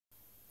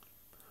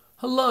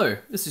Hello,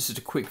 this is just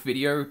a quick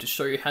video to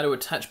show you how to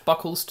attach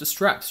buckles to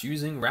straps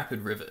using Rapid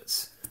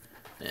Rivets.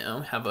 Now,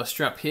 we have our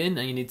strap here.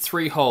 Now you need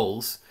 3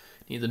 holes.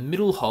 You need the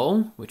middle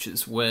hole, which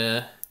is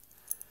where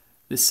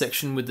this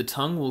section with the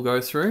tongue will go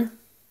through.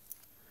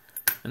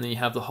 And then you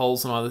have the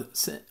holes on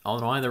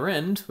either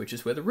end, which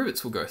is where the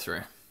rivets will go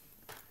through.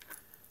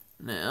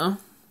 Now,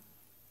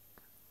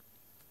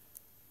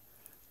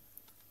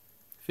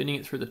 fitting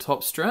it through the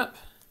top strap,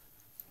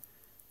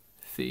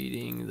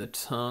 feeding the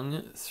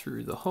tongue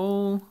through the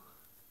hole,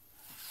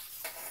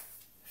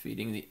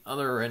 feeding the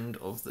other end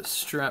of the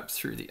strap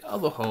through the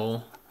other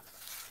hole,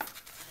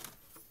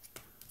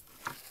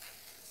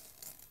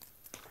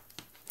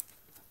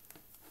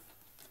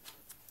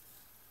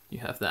 you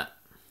have that.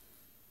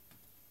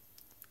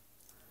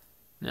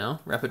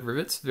 Now, Rapid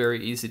Rivets,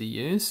 very easy to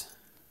use.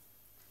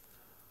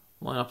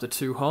 Line up the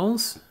 2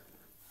 holes.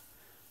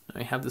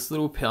 Now you have this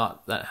little part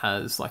that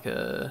has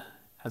a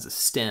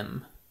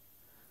stem,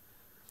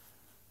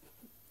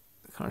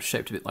 kind of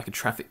shaped a bit like a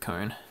traffic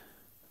cone.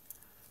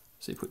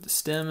 So you put the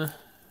stem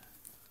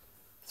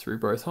through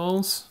both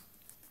holes.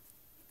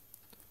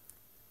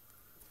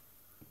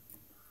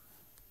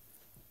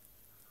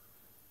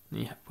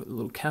 And you have to put the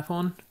little cap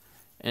on,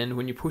 and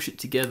when you push it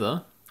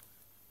together,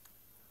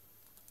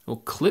 it'll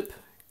clip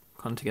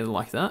kind of together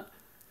like that.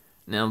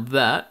 Now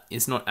that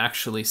is not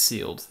actually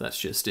sealed, that's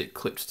just it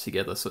clipped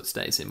together so it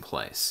stays in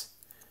place.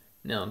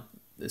 Now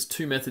there's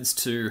 2 methods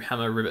to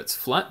hammer rivets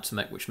flat,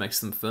 which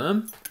makes them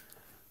firm.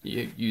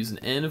 You use an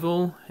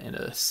anvil and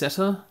a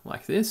setter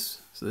like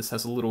this. So this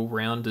has a little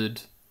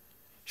rounded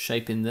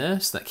shape in there,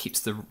 so that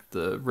keeps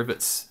the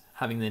rivets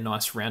having their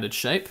nice rounded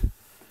shape.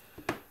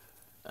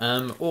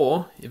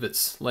 Or if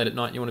it's late at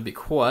night and you want to be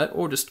quiet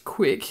or just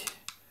quick,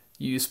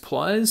 use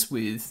pliers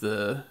with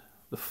the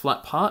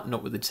flat part,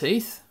 not with the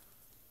teeth.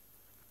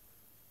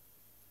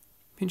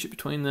 Pinch it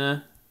between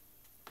there,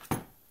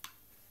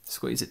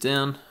 squeeze it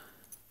down,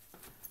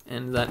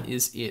 and that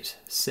is it,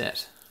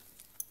 set.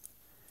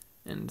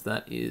 And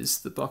that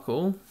is the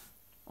buckle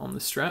on the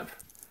strap,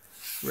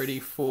 ready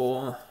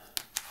for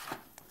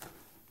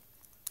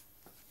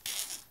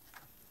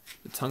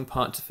the tongue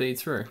part to feed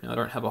through. Now I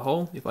don't have a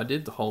hole. If I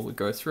did, the hole would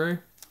go through.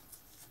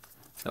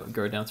 That would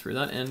go down through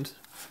that end,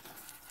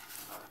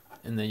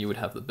 and then you would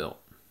have the belt.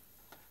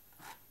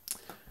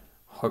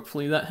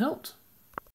 Hopefully that helped.